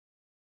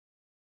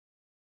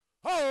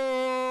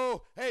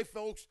Ho! Hey,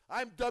 folks,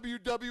 I'm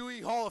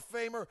WWE Hall of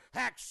Famer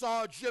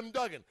Hacksaw Jim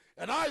Duggan,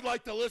 and I'd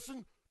like to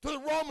listen to The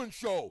Roman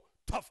Show.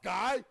 Tough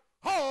guy.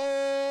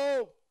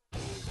 Ho!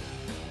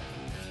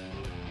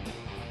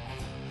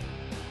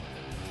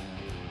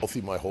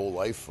 Healthy my whole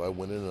life. I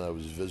went in and I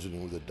was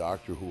visiting with a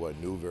doctor who I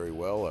knew very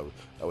well.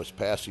 I was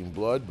passing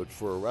blood, but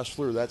for a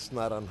wrestler, that's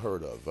not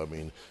unheard of. I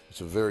mean,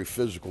 it's a very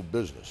physical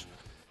business.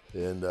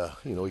 And,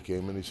 he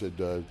came in and he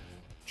said,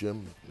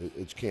 Jim,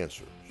 it's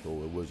cancer. So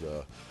it was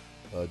a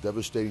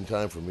devastating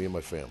time for me and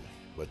my family.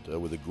 But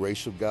with the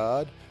grace of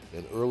God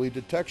and early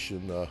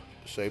detection,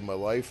 saved my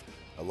life.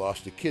 I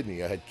lost a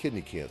kidney. I had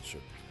kidney cancer.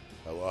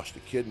 I lost a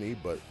kidney,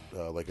 but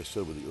like I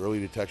said, with the early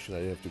detection, I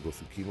didn't have to go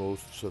through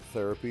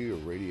chemotherapy or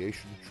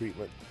radiation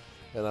treatment.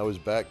 And I was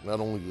back. Not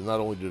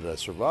only did I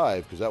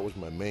survive, because that was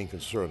my main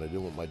concern. I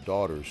didn't want my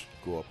daughters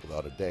to grow up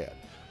without a dad.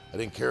 I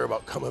didn't care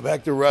about coming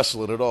back to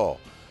wrestling at all,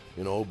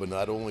 but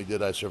not only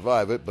did I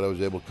survive it, but I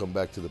was able to come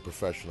back to the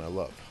profession I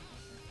love.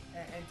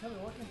 And tell me,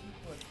 what can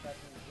people expect?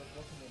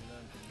 What can they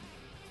learn from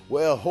you?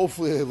 Well,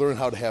 hopefully they learn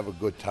how to have a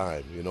good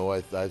time.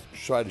 I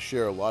try to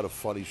share a lot of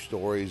funny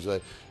stories,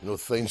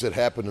 things that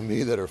happen to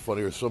me that are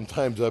funny or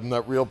sometimes I'm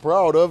not real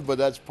proud of, but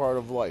that's part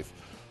of life.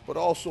 But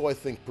also I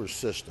think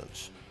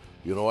persistence.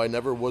 I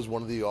never was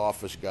one of the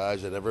office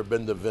guys. I've never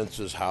been to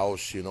Vince's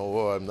house.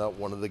 I'm not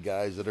one of the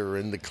guys that are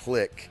in the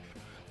clique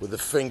with the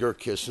finger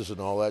kisses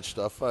and all that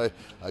stuff. I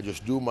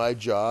just do my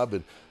job,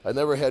 and I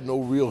never had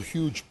no real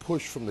huge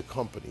push from the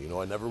company.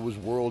 I never was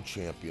world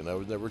champion. I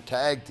was never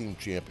tag team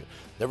champion,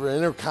 never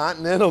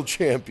intercontinental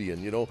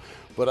champion,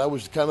 but I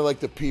was kind of like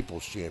the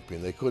people's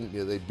champion.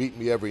 They beat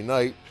me every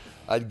night.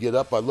 I'd get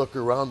up, I'd look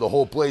around, the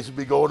whole place would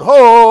be going,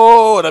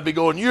 ho, and I'd be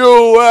going,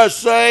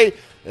 USA,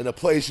 and the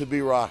place would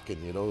be rocking,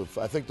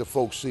 I think the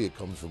folks see it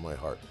comes from my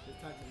heart.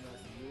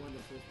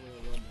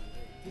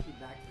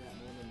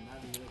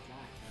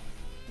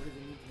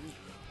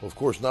 Well, of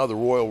course, now the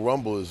Royal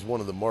Rumble is one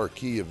of the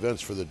marquee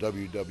events for the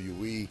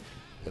WWE.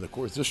 And, of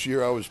course, this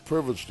year I was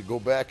privileged to go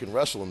back and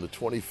wrestle in the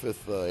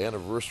 25th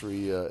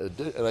anniversary,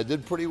 and I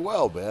did pretty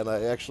well, man.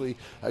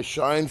 I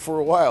shined for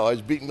a while. I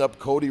was beating up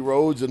Cody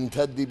Rhodes and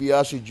Ted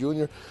DiBiase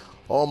Jr.,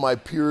 all my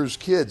peers'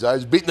 kids. I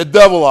was beating the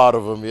devil out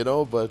of them,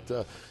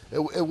 but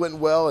it went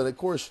well. And, of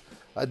course,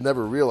 I'd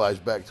never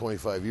realized back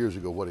 25 years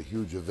ago what a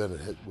huge event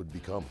it would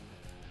become.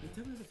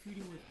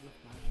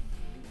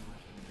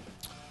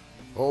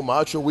 Oh,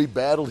 Macho, we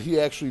battled.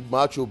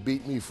 Macho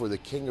beat me for the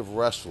King of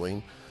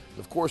Wrestling.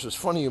 Of course, it's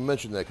funny you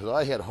mentioned that because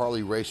I had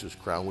Harley Race's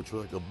crown, which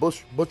was like a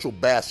bushel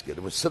basket.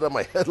 It would sit on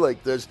my head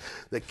like this.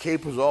 The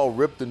cape was all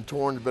ripped and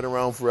torn. It's been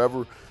around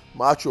forever.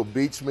 Macho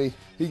beats me.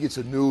 He gets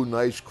a new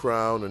nice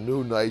crown, a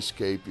new nice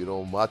cape.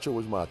 Macho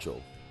was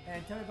Macho.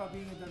 And tell me about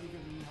being a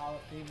WWE Hall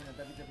of Fame and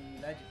a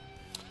WWE legend.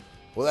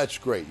 Well, that's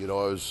great.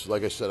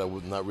 Like I said, I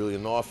was not really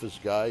an office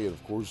guy. And,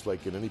 of course,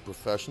 like in any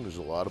profession, there's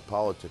a lot of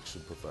politics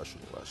in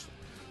professional wrestling.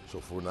 So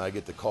when I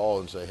get the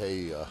call and say,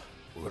 hey,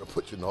 we're going to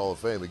put you in the Hall of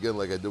Fame, again,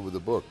 like I did with the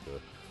book,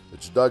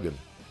 it's Duggan.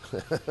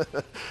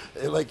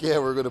 They're like, yeah,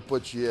 we're going to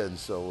put you in.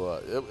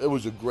 So it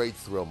was a great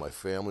thrill. My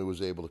family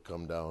was able to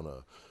come down.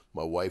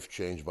 My wife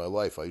changed my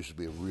life. I used to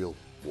be a real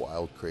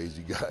wild,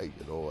 crazy guy.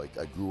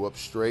 I grew up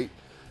straight,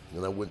 and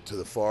then I went to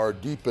the far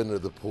deep end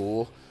of the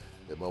pool,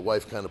 and my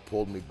wife kind of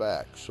pulled me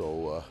back.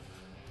 So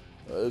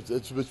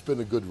it's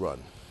been a good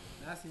run.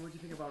 Lastly, what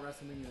did you think about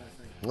WrestleMania last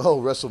night?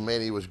 Oh,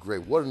 WrestleMania was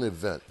great. What an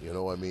event,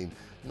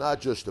 not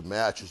just the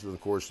matches, but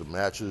of course the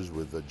matches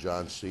with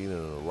John Cena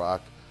and The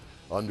Rock,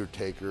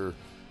 Undertaker,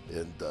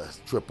 and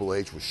Triple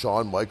H with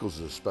Shawn Michaels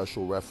as a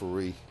special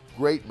referee.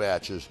 Great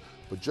matches,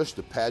 but just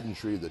the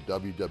pageantry of the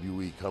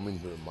WWE coming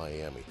to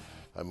Miami.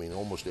 I mean,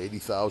 almost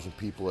 80,000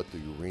 people at the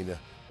arena,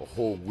 a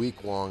whole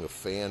week long of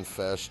fan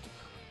fest,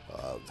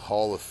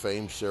 Hall of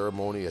Fame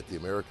ceremony at the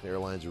American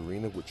Airlines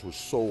Arena, which was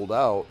sold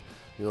out.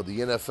 The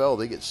NFL,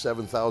 they get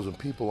 7,000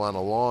 people on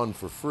a lawn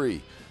for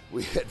free.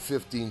 We had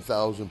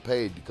 15,000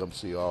 paid to come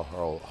see our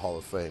Hall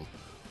of Fame.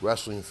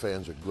 Wrestling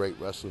fans are great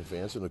wrestling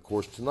fans. And, of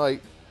course,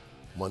 tonight,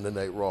 Monday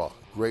Night Raw.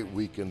 Great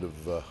week of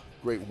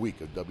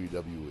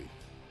WWE.